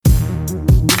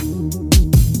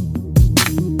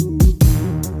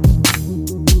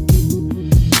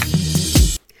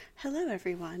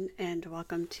everyone, and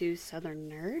welcome to Southern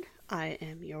Nerd. I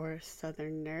am your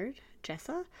Southern Nerd,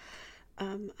 Jessa.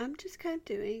 I'm just kind of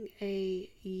doing a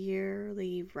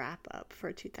yearly wrap up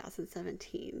for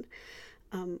 2017.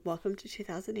 Welcome to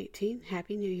 2018.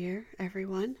 Happy New Year,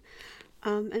 everyone.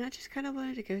 And I just kind of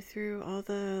wanted to go through all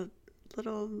the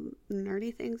little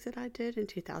nerdy things that I did in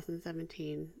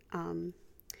 2017.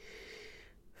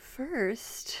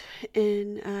 First,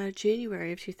 in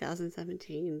January of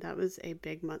 2017, that was a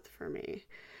big month for me,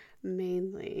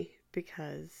 mainly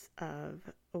because of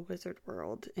a Wizard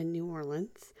World in New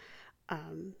Orleans.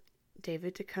 Um,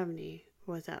 David Duchovny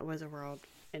was at Wizard World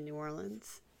in New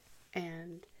Orleans,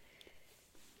 and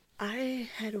I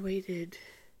had waited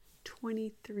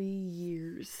 23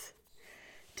 years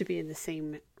to be in the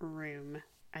same room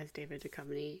as David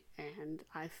Duchovny, and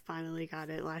I finally got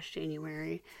it last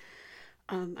January.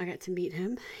 I got to meet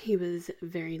him. He was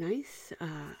very nice.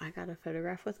 I got a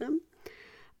photograph with him.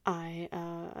 I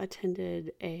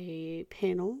attended a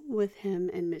panel with him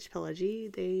and Mitch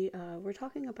Pileggi. They were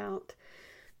talking about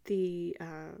the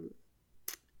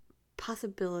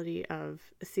possibility of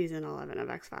season 11 of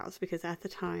X-Files, because at the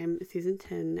time, season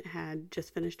 10 had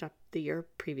just finished up the year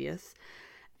previous,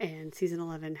 and season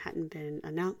 11 hadn't been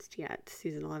announced yet.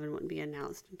 Season 11 wouldn't be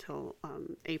announced until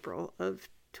April of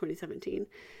 2017.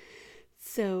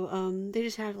 So they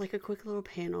just had like a quick little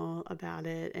panel about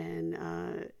it, and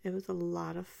it was a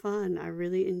lot of fun. I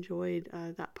really enjoyed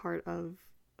that part of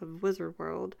Wizard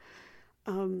World.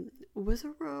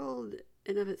 Wizard World,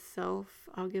 in of itself,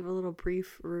 I'll give a little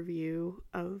brief review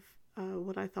of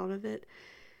what I thought of it.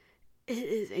 It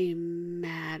is a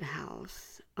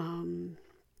madhouse.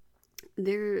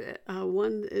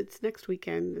 It's next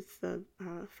weekend. It's the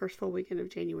first full weekend of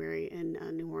January in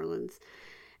New Orleans.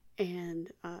 And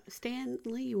Stan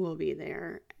Lee will be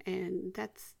there, and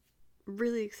that's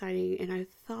really exciting. And I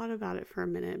thought about it for a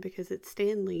minute because it's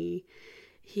Stan Lee.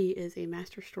 He is a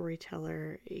master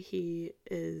storyteller. He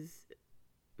is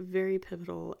very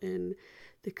pivotal in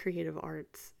the creative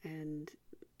arts and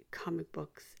comic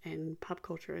books and pop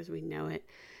culture as we know it.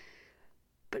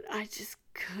 But I just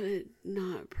could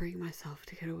not bring myself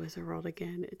to go to Wizard World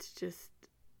again.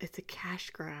 It's a cash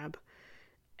grab,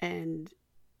 and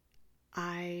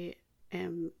I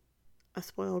am a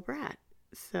spoiled brat,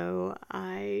 so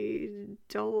I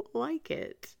don't like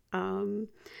it.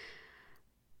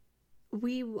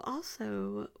 We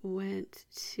also went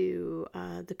to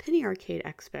the Penny Arcade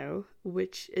Expo,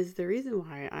 which is the reason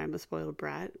why I'm a spoiled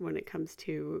brat when it comes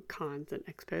to cons and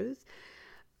expos,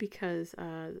 because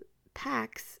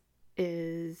PAX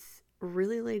is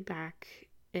really laid back.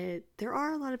 There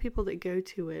are a lot of people that go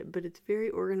to it, but it's very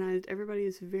organized. Everybody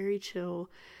is very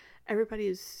chill. Everybody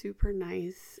is super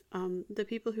nice. The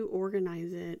people who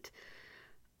organize it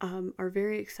are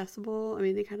very accessible. I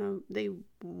mean, they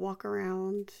walk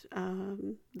around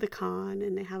the con,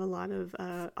 and they have a lot of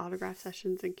autograph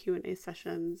sessions and Q&A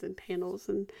sessions and panels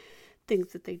and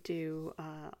things that they do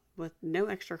with no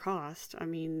extra cost. I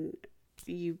mean,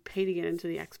 you pay to get into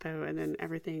the expo, and then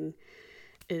everything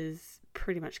is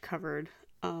pretty much covered.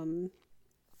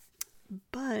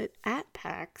 But at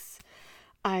PAX,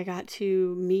 I got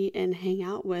to meet and hang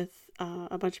out with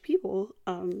a bunch of people.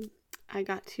 I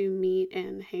got to meet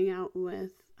and hang out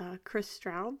with Chris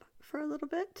Straub for a little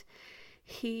bit.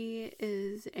 He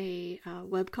is a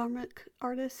webcomic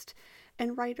artist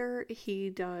and writer. He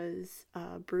does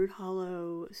Brood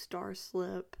Hollow, Star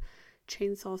Slip,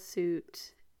 Chainsaw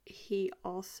Suit. He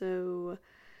also,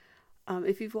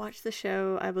 if you've watched the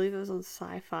show, I believe it was on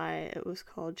Sci-Fi, it was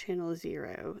called Channel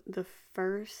Zero. The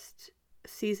first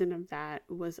season of that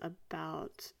was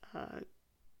about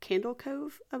Candle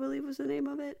Cove, I believe was the name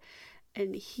of it,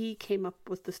 and he came up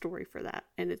with the story for that,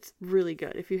 and it's really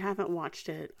good. If you haven't watched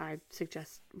it, I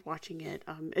suggest watching it.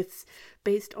 It's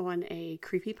based on a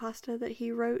creepypasta that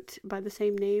he wrote by the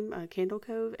same name, Candle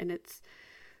Cove, and it's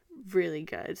really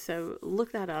good. So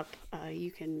look that up.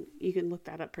 You can look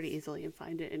that up pretty easily and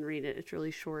find it and read it. It's really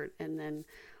short, and then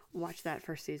watch that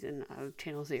first season of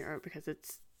Channel Zero, because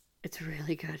it's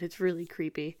really good. It's really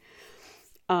creepy.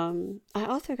 I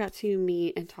also got to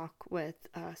meet and talk with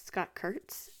Scott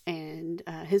Kurtz and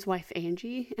his wife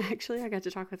Angie. Actually, I got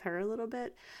to talk with her a little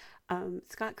bit.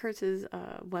 Scott Kurtz is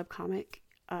a webcomic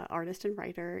artist and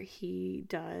writer. He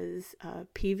does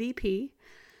PvP,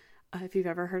 if you've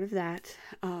ever heard of that.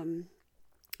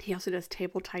 He also does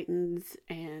Table Titans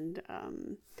and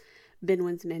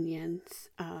Benwin's Minions.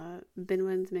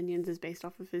 Benwin's Minions is based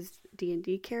off of his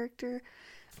D&D character,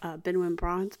 Benwin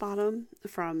Bronzebottom,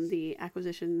 from the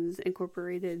Acquisitions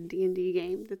Incorporated D&D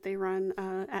game that they run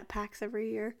at PAX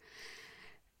every year.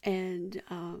 And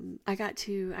I got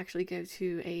to actually go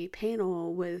to a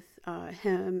panel with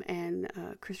him and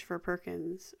Christopher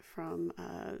Perkins from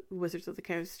Wizards of the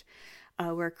Coast,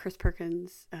 where Chris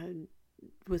Perkins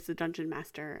was the dungeon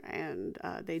master, and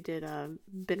they did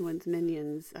Binwin's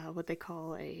Minions, what they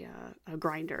call a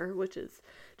grinder, which is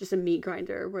just a meat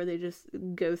grinder where they just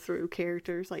go through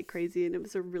characters like crazy, and it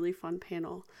was a really fun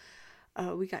panel.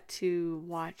 We got to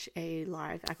watch a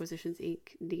live Acquisitions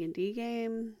Inc. D&D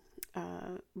game,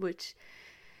 which,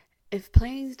 if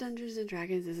playing Dungeons and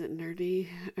Dragons isn't nerdy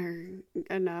or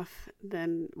enough,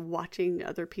 then watching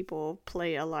other people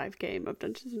play a live game of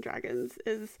Dungeons and Dragons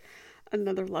is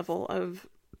another level of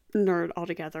nerd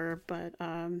altogether. But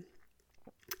I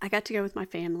got to go with my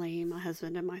family, my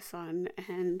husband and my son,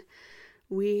 and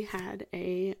we had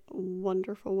a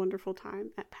wonderful, wonderful time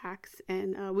at PAX,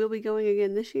 and we'll be going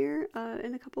again this year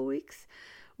in a couple weeks.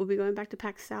 We'll be going back to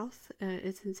PAX South.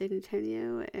 It's in San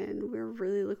Antonio, and we're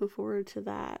really looking forward to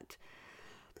that.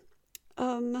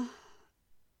 Also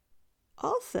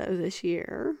this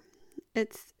year,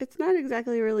 it's not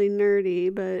exactly really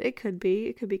nerdy, but it could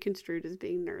be construed as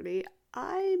being nerdy.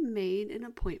 I made an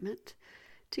appointment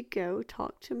to go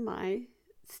talk to my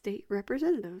state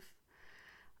representative.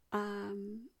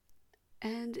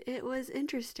 And it was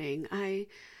interesting. I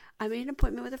made an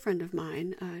appointment with a friend of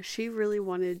mine. She really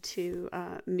wanted to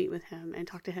meet with him and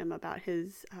talk to him about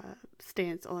his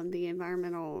stance on the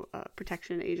Environmental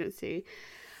Protection Agency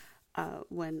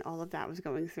when all of that was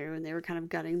going through, and they were kind of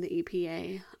gutting the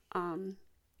EPA. And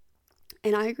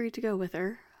I agreed to go with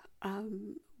her.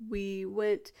 We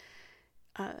went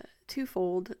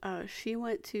twofold. She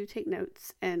went to take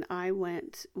notes, and I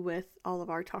went with all of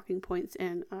our talking points.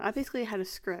 And I basically had a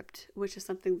script, which is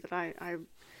something that I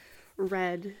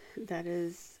read that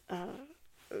is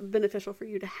beneficial for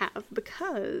you to have,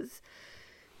 because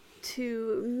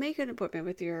to make an appointment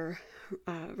with your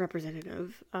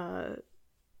representative,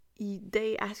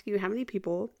 they ask you how many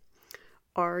people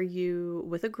are you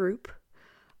with a group,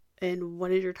 and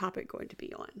what is your topic going to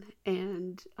be on.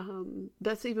 And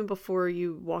that's even before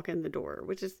you walk in the door,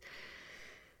 which is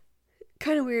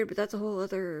kind of weird, but that's a whole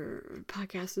other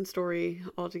podcast and story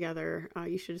altogether.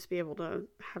 You should just be able to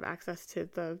have access to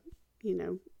the,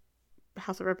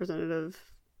 House of Representative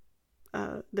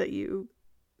that you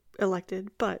elected.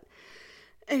 But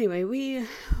anyway, we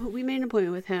made an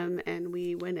appointment with him, and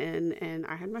we went in, and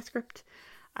I had my script.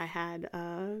 I had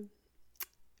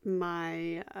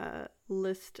my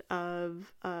list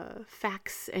of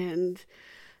facts and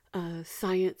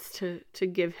science to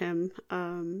give him,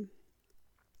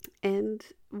 and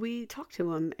we talked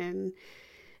to him, and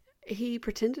he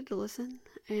pretended to listen,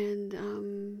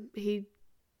 and he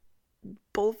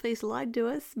bold-faced lied to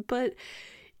us. But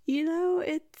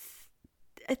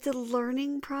it's a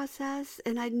learning process,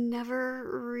 and I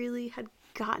never really had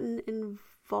gotten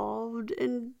involved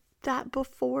in that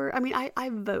before. I mean, I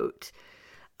vote.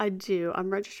 I do.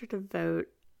 I'm registered to vote.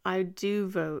 I do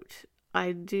vote.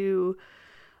 I do,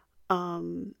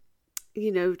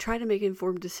 try to make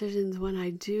informed decisions when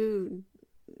I do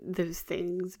those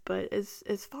things. But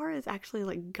as far as actually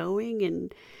like going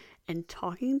and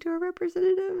talking to a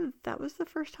representative, that was the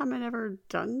first time I'd ever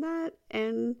done that.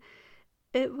 And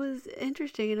it was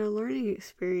interesting and a learning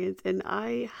experience, and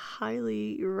I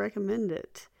highly recommend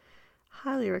it.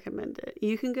 Highly recommend it.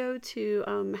 You can go to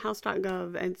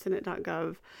house.gov and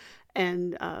senate.gov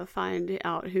and find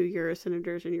out who your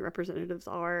senators and your representatives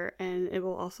are, and it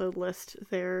will also list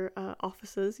their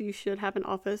offices. You should have an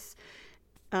office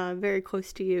very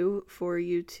close to you for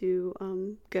you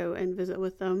to go and visit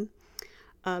with them.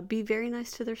 Be very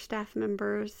nice to their staff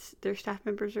members. Their staff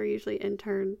members are usually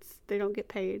interns. They don't get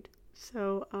paid.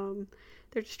 So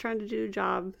they're just trying to do a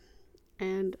job.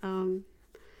 And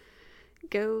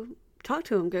go talk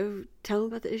to them. Go tell them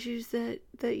about the issues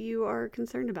that you are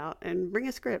concerned about, and bring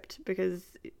a script, because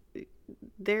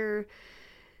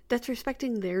that's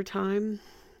respecting their time.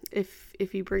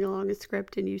 If you bring along a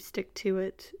script and you stick to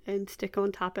it and stick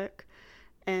on topic,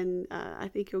 and I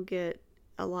think you'll get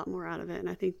a lot more out of it, and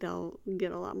I think they'll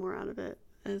get a lot more out of it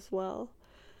as well.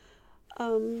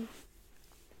 On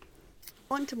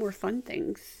to more fun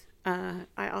things.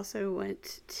 I also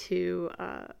went to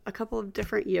a couple of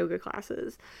different yoga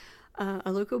classes.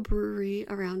 A local brewery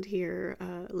around here,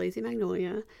 Lazy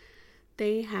Magnolia,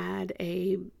 they had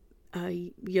a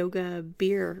yoga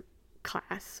beer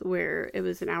class where it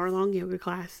was an hour-long yoga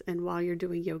class, and while you're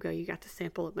doing yoga, you got to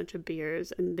sample a bunch of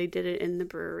beers, and they did it in the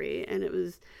brewery, and it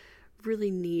was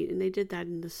really neat. And they did that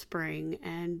in the spring,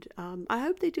 and I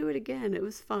hope they do it again. It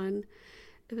was fun.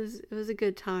 It was a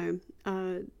good time.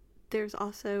 There's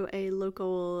also a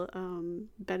local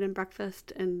bed and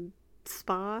breakfast and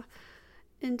spa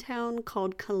in town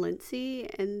called Calency,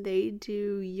 and they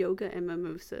do yoga and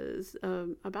mimosas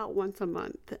about once a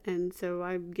month. And so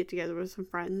I get together with some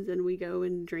friends and we go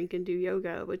and drink and do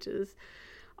yoga, which is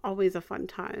always a fun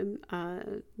time.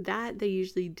 That they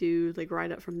usually do like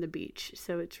right up from the beach,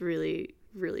 so it's really,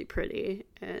 really pretty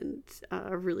and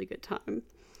a really good time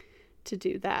to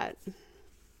do that.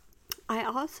 I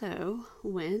also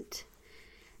went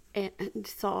and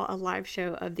saw a live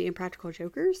show of the Impractical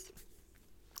Jokers.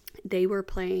 They were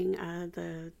playing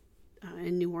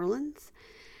in New Orleans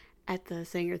at the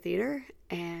Sanger Theater,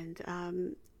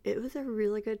 and it was a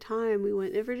really good time. We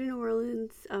went over to New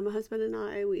Orleans, my husband and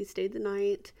I. We stayed the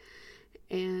night,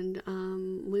 and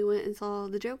we went and saw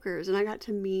the Jokers, and I got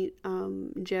to meet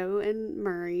Joe and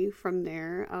Murray from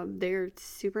there. They're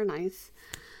super nice.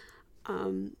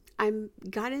 I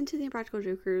got into the Impractical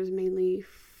Jokers mainly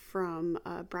from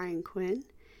Brian Quinn,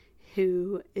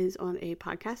 who is on a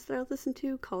podcast that I listen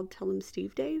to called Tell Him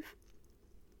Steve Dave.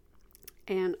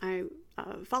 And I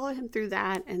followed him through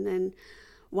that. And then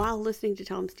while listening to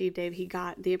Tell Him Steve Dave, he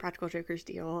got the Impractical Jokers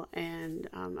deal. And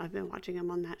I've been watching him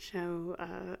on that show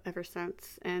ever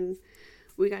since. And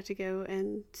we got to go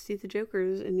and see the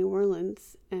Jokers in New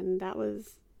Orleans. And that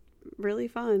was really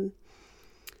fun.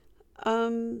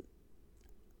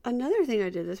 Another thing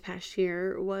I did this past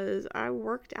year was I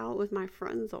worked out with my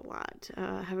friends a lot.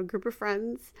 I have a group of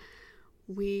friends.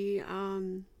 We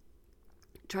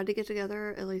tried to get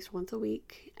together at least once a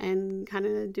week and kind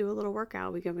of do a little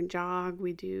workout. We go and jog.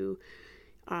 We do,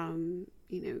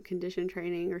 condition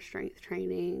training or strength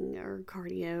training or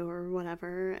cardio or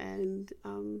whatever. And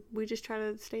we just try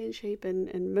to stay in shape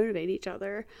and motivate each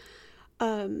other.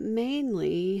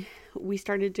 Mainly, we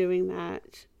started doing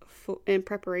that in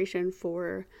preparation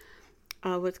for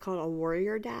what's called a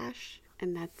warrior dash,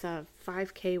 and that's a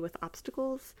 5K with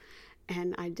obstacles.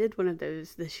 And I did one of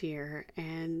those this year,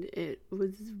 and it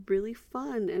was really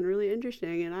fun and really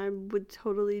interesting, and I would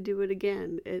totally do it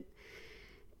again. It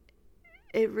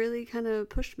really kind of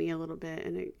pushed me a little bit,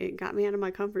 and it got me out of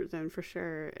my comfort zone for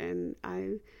sure. And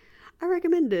I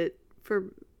recommend it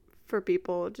for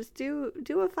people. Just do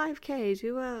a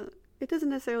 5K. It doesn't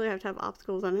necessarily have to have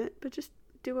obstacles on it, but just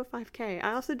do a 5K.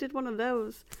 I also did one of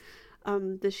those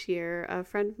this year. A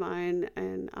friend of mine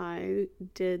and I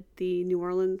did the New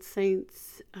Orleans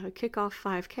Saints kickoff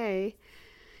 5K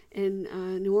in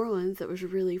New Orleans. That was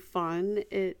really fun.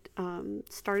 It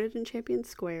started in Champion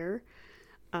Square,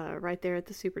 right there at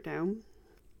the Superdome,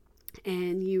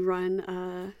 and you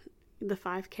run the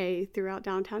 5K throughout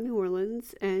downtown New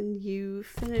Orleans, and you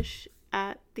finish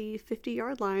at the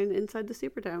 50-yard line inside the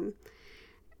Superdome.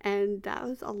 And that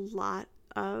was a lot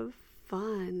of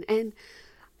fun. And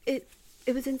it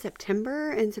was in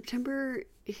September, and September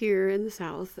here in the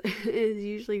South is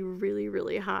usually really,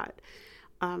 really hot.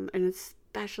 And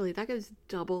especially that goes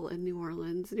double in New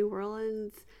Orleans. New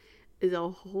Orleans is a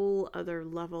whole other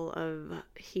level of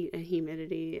heat and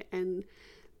humidity. And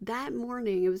that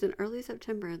morning, it was in early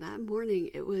September, that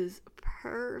morning it was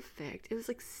perfect. It was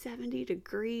like 70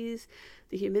 degrees.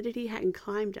 The humidity hadn't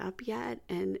climbed up yet,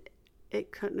 and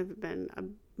it couldn't have been a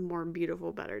more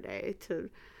beautiful, better day to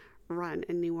run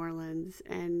in New Orleans.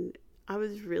 And I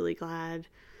was really glad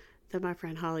that my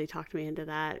friend Holly talked me into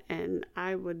that, and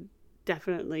I would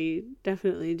definitely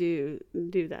do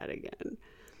that again.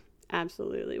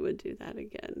 Absolutely would do that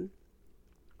again.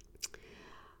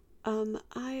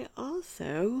 I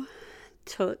also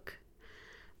took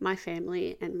my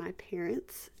family and my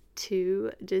parents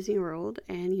to Disney World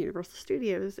and Universal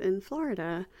Studios in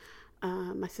Florida.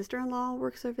 My sister-in-law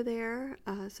works over there,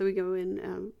 so we go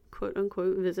and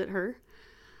quote-unquote visit her,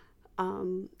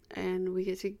 and we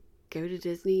get to go to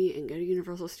Disney and go to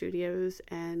Universal Studios.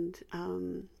 And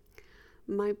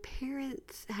my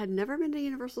parents had never been to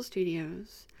Universal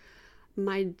Studios.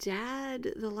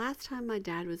 The last time my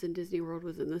dad was in Disney World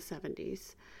was in the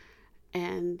 70s,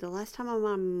 and the last time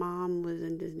my mom was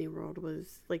in Disney World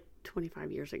was like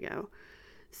 25 years ago.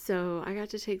 So I got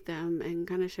to take them and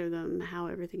kind of show them how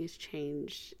everything has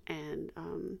changed. And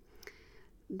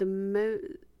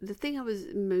the thing I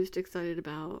was most excited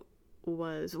about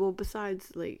was, well,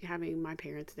 besides like having my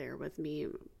parents there with me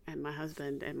and my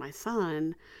husband and my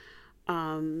son,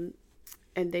 and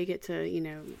they get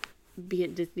to, be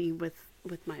at Disney with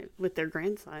their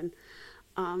grandson,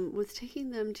 was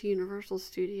taking them to Universal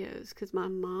Studios, because my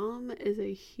mom is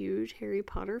a huge Harry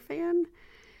Potter fan.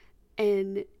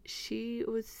 And she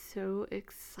was so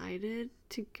excited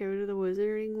to go to the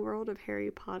Wizarding World of Harry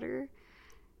Potter.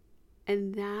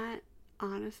 And that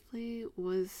honestly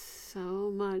was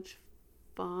so much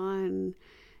fun.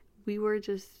 We were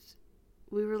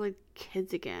like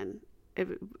kids again.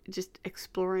 just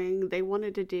exploring. They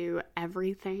wanted to do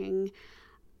everything.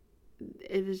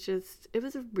 It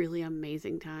was a really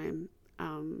amazing time.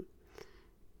 Um,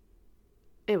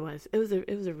 it was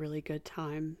a really good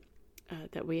time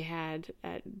that we had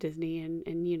at Disney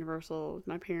and Universal with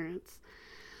my parents.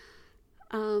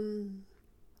 Um,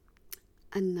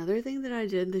 Another thing that I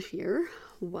did this year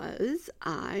was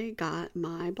I got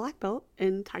my black belt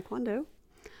in Taekwondo.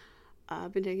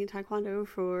 I've been taking Taekwondo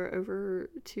for over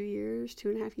 2 years,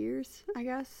 2.5 years, I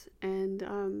guess.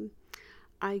 And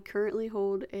I currently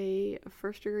hold a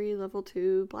first degree level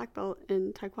 2 black belt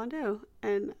in Taekwondo.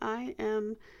 And I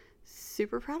am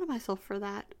super proud of myself for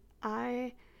that.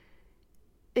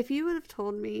 If you would have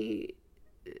told me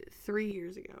 3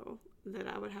 years ago that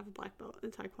I would have a black belt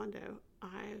in Taekwondo,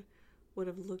 I would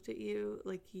have looked at you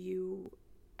like you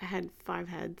had 5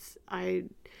 heads. I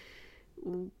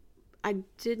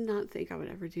did not think I would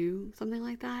ever do something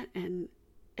like that, and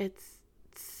it's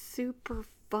super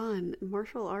fun.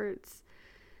 Martial arts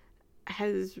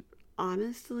has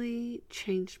honestly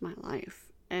changed my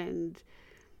life, and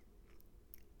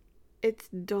it's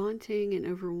daunting and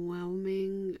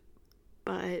overwhelming,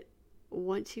 but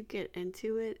once you get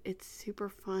into it, it's super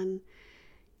fun.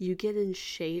 You get in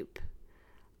shape.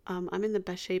 I'm in the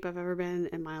best shape I've ever been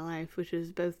in my life, which is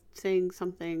both saying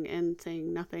something and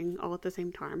saying nothing all at the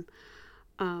same time.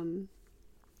 Um,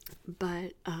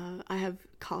 but I have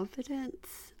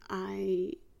confidence.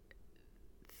 I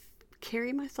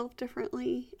carry myself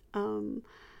differently. And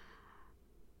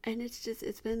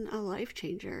it's been a life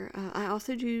changer. I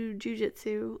also do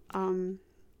jujitsu.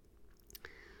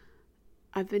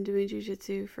 I've been doing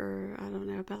jujitsu for, I don't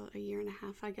know, about 1.5 years,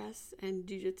 I guess. And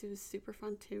jujitsu is super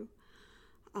fun too.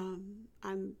 I'm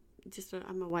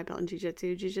I'm a white belt in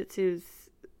jiu-jitsu. Jiu-jitsu's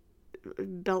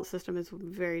belt system is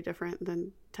very different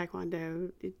than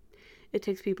Taekwondo. It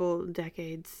takes people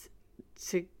decades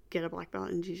to get a black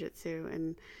belt in jiu-jitsu,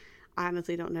 and I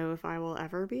honestly don't know if I will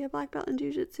ever be a black belt in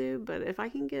jiu-jitsu, but if I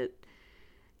can get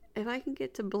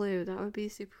to blue, that would be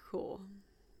super cool.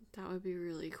 That would be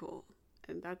really cool.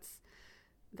 And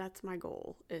that's my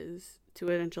goal, is to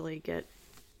eventually get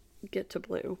to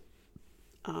blue.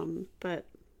 But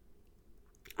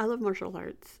I love martial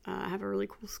arts. I have a really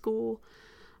cool school.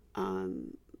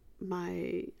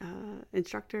 My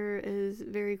instructor is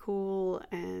very cool,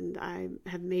 and I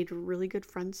have made really good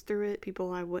friends through it.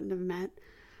 People I wouldn't have met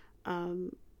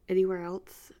anywhere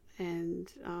else.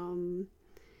 And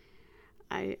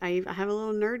I have a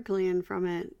little nerd gland from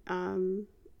it. And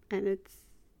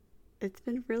it's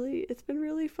been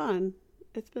really fun.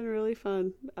 It's been really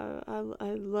fun.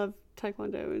 I love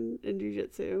Taekwondo and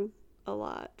Jiu-Jitsu a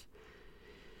lot.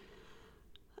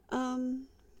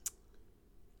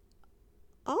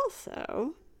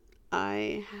 Also,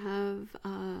 I have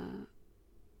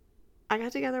I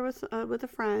got together with a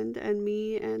friend, and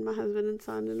me and my husband and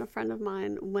son and a friend of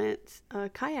mine went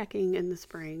kayaking in the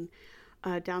spring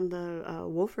down the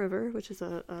Wolf River, which is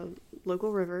a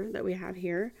local river that we have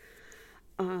here.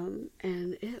 And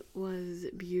it was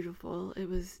beautiful. It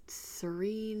was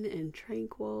serene and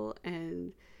tranquil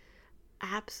and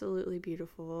absolutely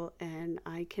beautiful, and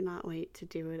I cannot wait to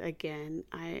do it again.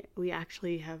 We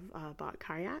actually have bought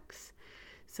kayaks,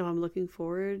 so I'm looking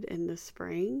forward in the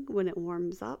spring when it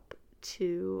warms up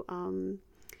to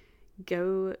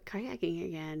go kayaking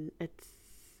again.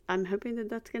 I'm hoping that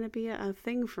that's going to be a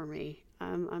thing for me.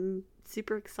 I'm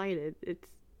super excited. It's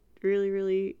really,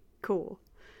 really cool.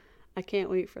 I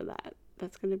can't wait for that.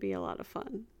 That's going to be a lot of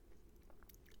fun.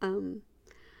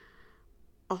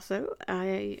 Also,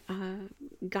 I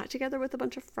got together with a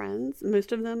bunch of friends.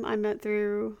 Most of them I met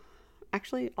through,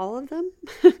 actually all of them,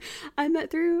 I met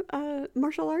through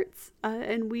martial arts.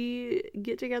 And we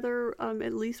get together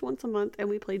at least once a month, and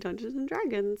we play Dungeons and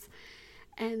Dragons.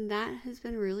 And that has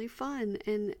been really fun.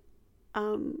 And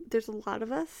there's a lot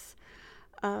of us.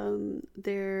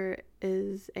 There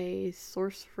is a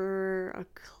sorcerer, a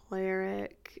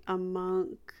cleric, a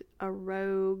monk, a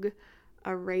rogue,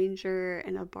 a ranger,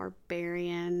 and a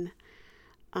barbarian.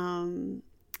 So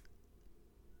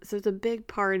it's a big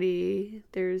party.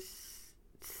 There's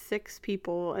 6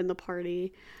 people in the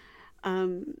party.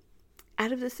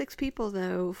 Out of the 6 people,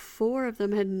 though, 4 of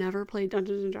them had never played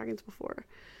Dungeons and Dragons before.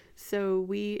 So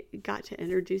we got to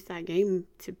introduce that game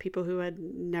to people who had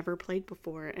never played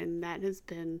before, and that has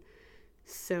been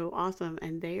so awesome.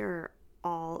 And they are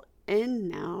all in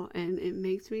now, and it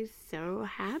makes me so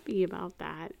happy about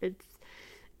that.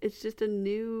 It's just a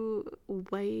new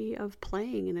way of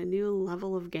playing and a new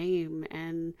level of game,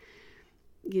 and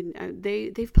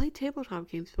they've played tabletop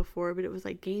games before, but it was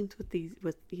like games with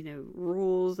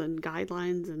rules and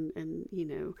guidelines, and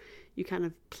you kind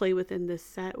of play within this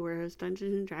set, whereas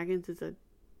Dungeons and Dragons is a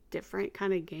different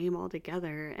kind of game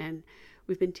altogether. And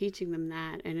we've been teaching them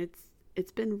that, and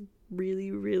it's been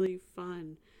really, really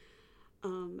fun.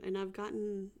 And I've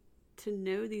gotten to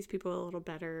know these people a little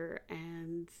better,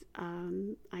 and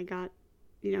I got,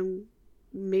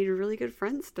 made really good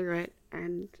friends through it,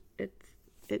 and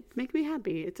it makes me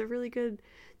happy. It's a really good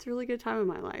time in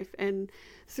my life. And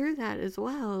through that as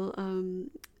well,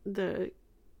 the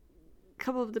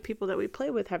couple of the people that we play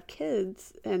with have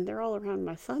kids, and they're all around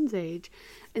my son's age,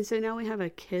 and so now we have a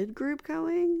kid group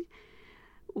going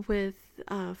with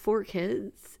 4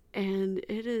 kids, and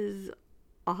it is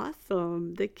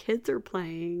awesome. The kids are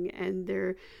playing, and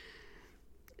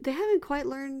they haven't quite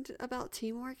learned about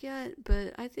teamwork yet,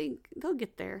 but I think they'll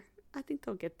get there.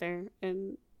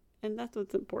 And that's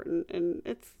what's important, and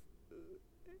it's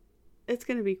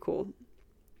going to be cool.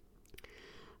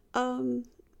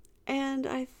 And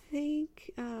I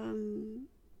think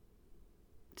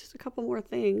just a couple more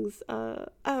things.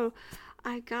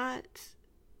 I got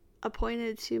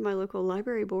appointed to my local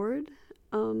library board.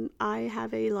 I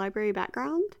have a library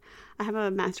background. I have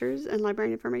a master's in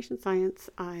library and information science.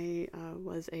 I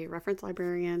was a reference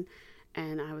librarian,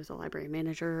 and I was a library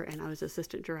manager, and I was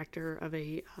assistant director of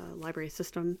a library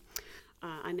system.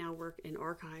 I now work in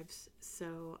archives,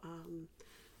 so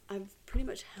I've pretty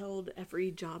much held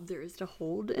every job there is to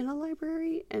hold in a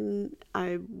library, and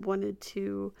I wanted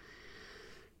to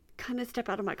kind of step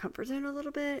out of my comfort zone a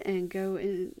little bit and go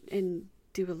in and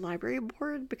do a library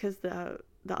board, because the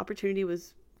opportunity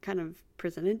was kind of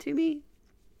presented to me,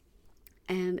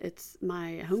 and it's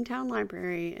my hometown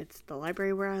library. It's the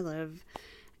library where I live,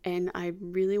 and I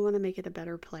really want to make it a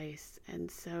better place.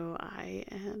 And so I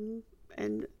am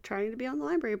trying to be on the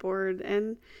library board,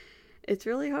 and it's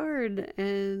really hard,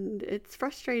 and it's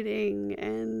frustrating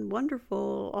and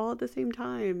wonderful all at the same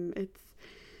time.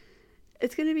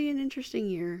 It's going to be an interesting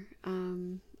year.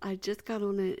 I just got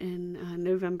on it in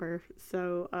November,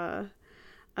 so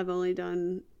I've only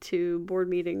done 2 board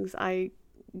meetings. I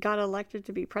got elected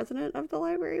to be president of the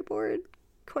library board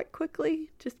quite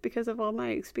quickly, just because of all my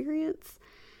experience.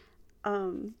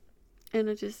 And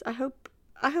I hope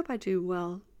I do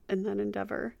well in that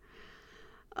endeavor.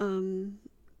 And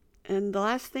the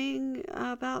last thing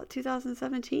about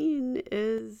 2017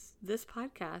 is this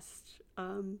podcast.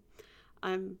 I'm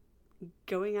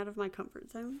going out of my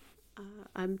comfort zone.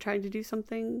 I'm trying to do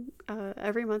something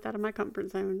every month out of my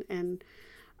comfort zone, and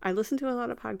I listen to a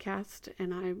lot of podcasts,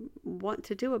 and I want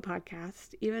to do a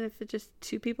podcast, even if it's just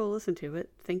 2 people listen to it.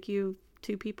 Thank you,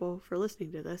 2 people, for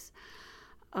listening to this.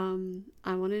 I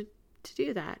wanted to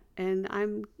do that, and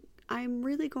I'm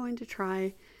really going to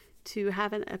try to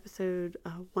have an episode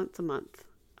once a month.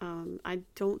 I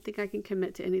don't think I can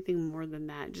commit to anything more than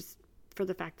that, just for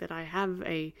the fact that I have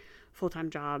a full-time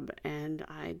job, and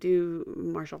I do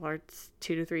martial arts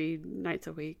 2 to 3 nights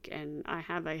a week, and I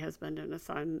have a husband and a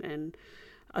son and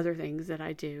other things that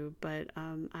I do. But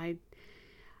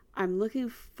I'm looking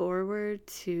forward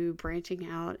to branching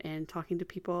out and talking to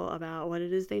people about what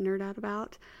it is they nerd out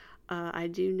about. I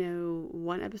do know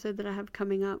one episode that I have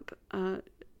coming up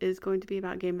is going to be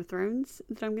about Game of Thrones,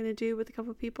 that I'm going to do with a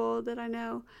couple of people that I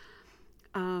know.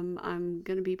 I'm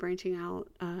going to be branching out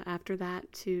after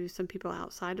that to some people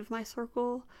outside of my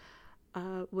circle,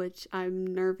 which I'm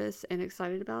nervous and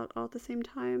excited about all at the same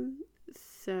time.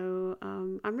 So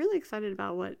I'm really excited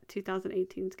about what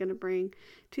 2018 is going to bring.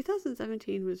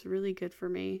 2017 was really good for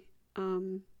me.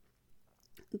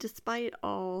 Despite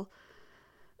all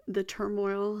the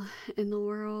turmoil in the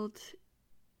world,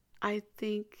 I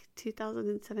think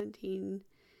 2017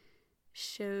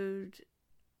 showed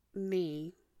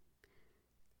me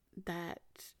that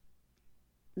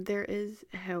there is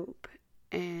hope,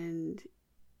 and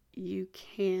you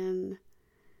can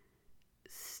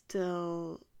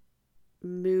still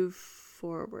move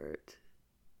forward,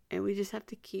 and we just have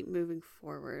to keep moving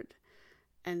forward.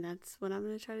 And that's what I'm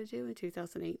going to try to do in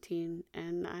 2018,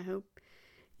 and I hope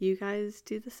you guys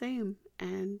do the same.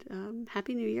 And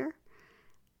Happy New Year,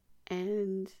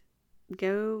 and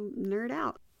go nerd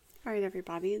out. All right,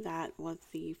 everybody, that was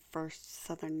the first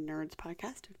Southern Nerds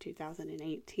podcast of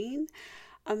 2018.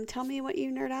 Tell me what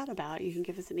you nerd out about. You can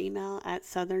give us an email at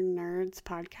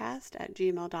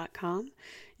southernnerdspodcast@gmail.com.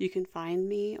 You can find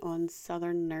me on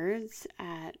Southern Nerds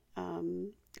at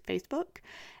Facebook,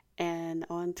 and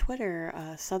on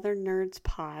Twitter, Southern Nerds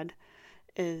Pod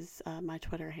is my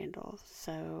Twitter handle.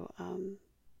 So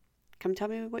come tell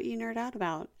me what you nerd out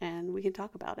about, and we can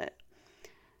talk about it.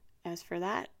 As for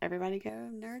that, everybody go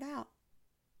nerd out.